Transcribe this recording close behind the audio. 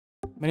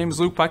My name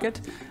is Luke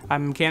Pucket.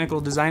 I'm a mechanical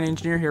design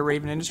engineer here at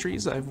Raven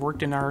Industries. I've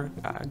worked in our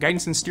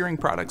guidance and steering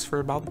products for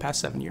about the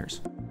past 7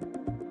 years.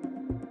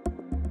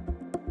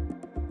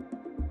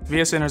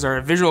 VSN is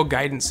our visual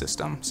guidance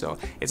system. So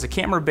it's a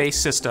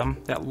camera-based system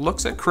that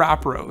looks at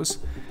crop rows,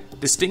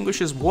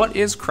 distinguishes what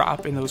is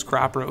crop in those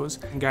crop rows,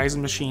 and guides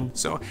the machine.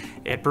 So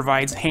it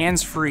provides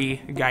hands-free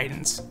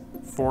guidance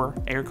for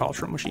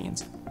agricultural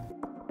machines.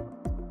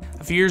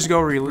 A few years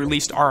ago, we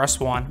released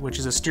RS1, which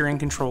is a steering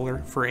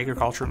controller for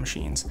agricultural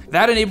machines.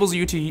 That enables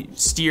you to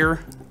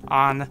steer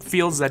on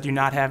fields that do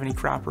not have any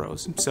crop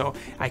rows. So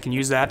I can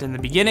use that in the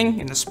beginning,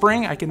 in the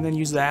spring. I can then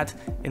use that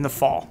in the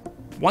fall.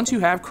 Once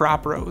you have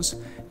crop rows,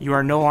 you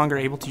are no longer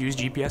able to use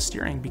GPS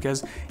steering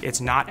because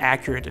it's not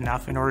accurate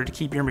enough in order to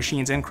keep your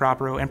machines in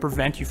crop row and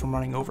prevent you from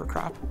running over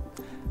crop.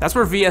 That's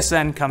where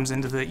VSN comes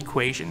into the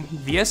equation.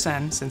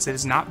 VSN, since it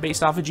is not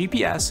based off of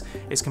GPS,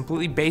 is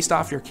completely based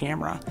off your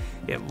camera.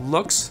 It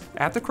looks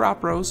at the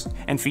crop rows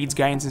and feeds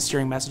guidance and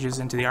steering messages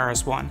into the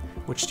RS1,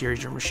 which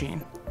steers your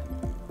machine.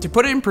 To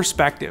put it in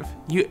perspective,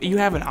 you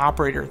have an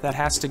operator that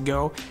has to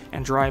go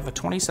and drive a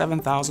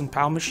 27,000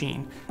 pound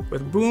machine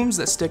with booms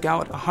that stick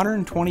out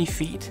 120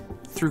 feet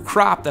through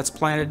crop that's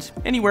planted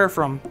anywhere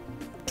from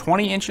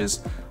 20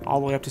 inches all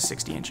the way up to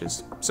 60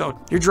 inches. So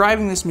you're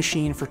driving this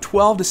machine for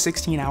 12 to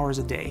 16 hours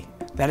a day.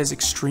 That is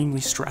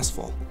extremely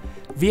stressful.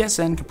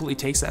 VSN completely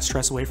takes that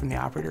stress away from the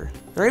operator.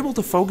 They're able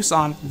to focus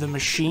on the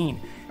machine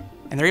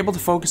and they're able to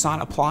focus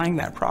on applying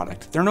that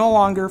product. They're no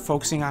longer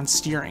focusing on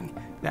steering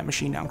that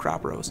machine down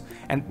crop rows.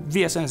 And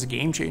VSN is a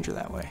game changer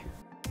that way.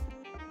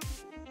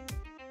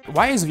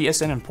 Why is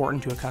VSN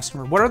important to a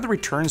customer? What are the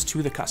returns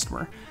to the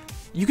customer?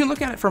 You can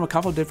look at it from a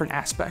couple of different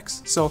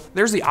aspects. So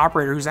there's the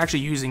operator who's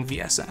actually using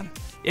VSN.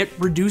 It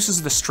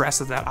reduces the stress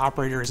that that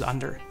operator is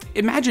under.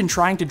 Imagine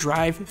trying to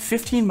drive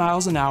 15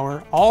 miles an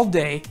hour all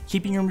day,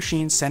 keeping your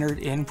machine centered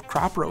in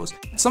crop rows.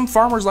 Some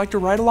farmers like to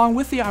ride along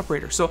with the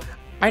operator. So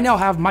I now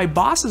have my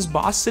boss's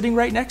boss sitting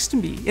right next to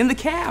me in the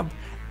cab.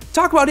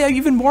 Talk about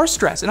even more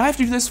stress. And I have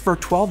to do this for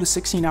 12 to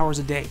 16 hours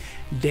a day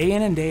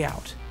in and day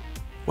out.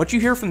 What you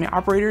hear from the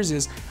operators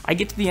is, I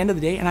get to the end of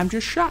the day and I'm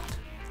just shot.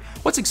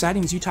 What's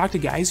exciting is you talk to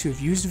guys who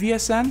have used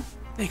VSN,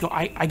 they go,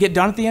 I get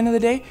done at the end of the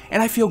day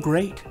and I feel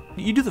great.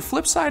 You do the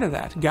flip side of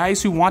that.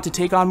 Guys who want to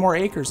take on more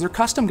acres, they're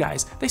custom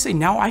guys. They say,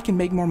 now I can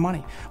make more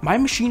money. My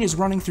machine is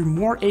running through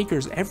more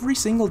acres every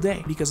single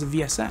day because of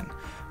VSN.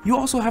 You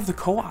also have the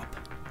co-op.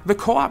 The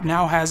co-op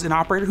now has an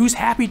operator who's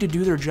happy to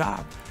do their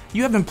job.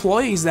 You have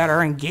employees that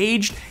are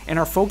engaged and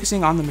are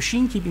focusing on the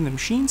machine, keeping the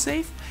machine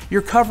safe.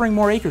 You're covering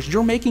more acres.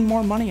 You're making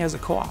more money as a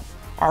co-op.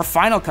 Our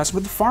final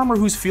customer, the farmer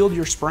whose field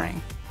you're spraying.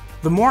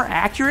 The more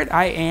accurate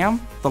I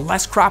am, the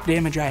less crop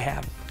damage I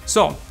have.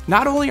 So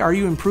not only are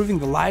you improving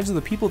the lives of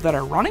the people that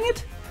are running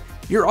it,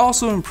 you're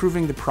also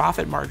improving the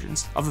profit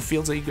margins of the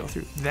fields that you go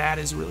through. That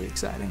is really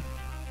exciting.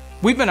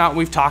 We've been out and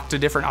we've talked to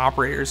different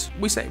operators.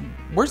 We say,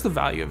 where's the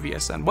value of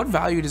VSN? What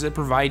value does it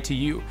provide to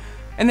you?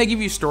 And they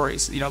give you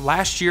stories. You know,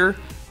 last year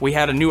we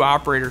had a new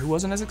operator who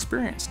wasn't as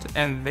experienced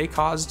and they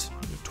caused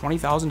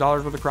 $20,000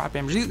 worth of crop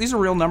damage. These are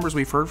real numbers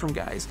we've heard from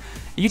guys.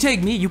 You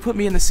take me, you put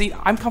me in the seat,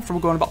 I'm comfortable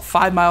going about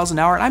 5 miles an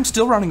hour and I'm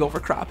still running over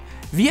crop.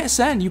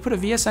 VSN, you put a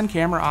VSN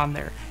camera on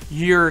there,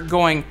 you're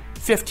going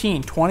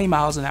 15, 20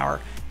 miles an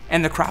hour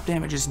and the crop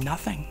damage is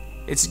nothing.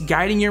 It's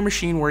guiding your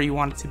machine where you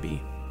want it to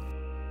be.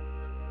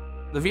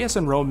 The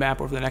VSN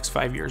roadmap over the next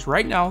 5 years.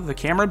 Right now, the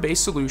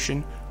camera-based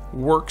solution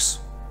works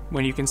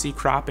when you can see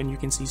crop and you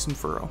can see some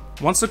furrow.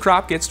 Once the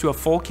crop gets to a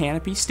full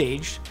canopy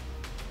stage,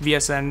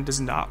 VSN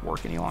does not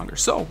work any longer.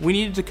 So we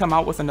needed to come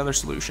out with another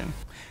solution.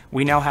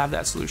 We now have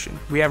that solution.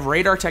 We have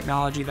radar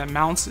technology that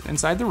mounts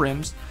inside the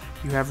rims.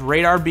 You have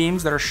radar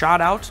beams that are shot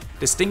out,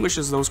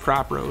 distinguishes those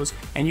crop rows,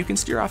 and you can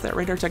steer off that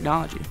radar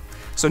technology.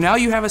 So now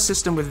you have a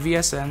system with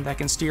VSN that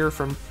can steer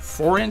from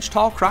 4-inch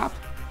tall crop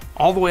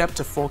all the way up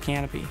to full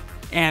canopy.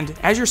 And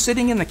as you're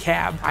sitting in the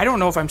cab, I don't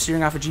know if I'm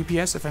steering off a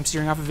GPS, if I'm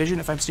steering off a vision,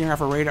 if I'm steering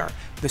off a radar.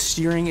 The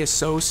steering is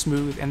so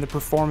smooth and the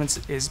performance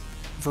is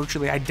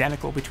virtually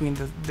identical between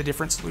the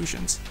different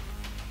solutions.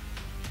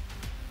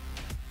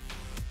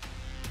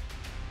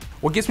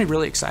 What gets me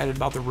really excited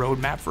about the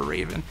roadmap for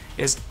Raven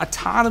is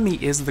autonomy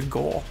is the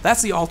goal.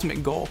 That's the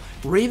ultimate goal.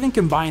 Raven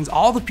combines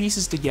all the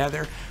pieces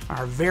together,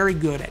 are very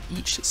good at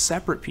each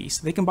separate piece.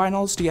 They combine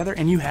all those together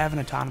and you have an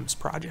autonomous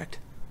project.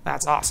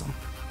 That's awesome.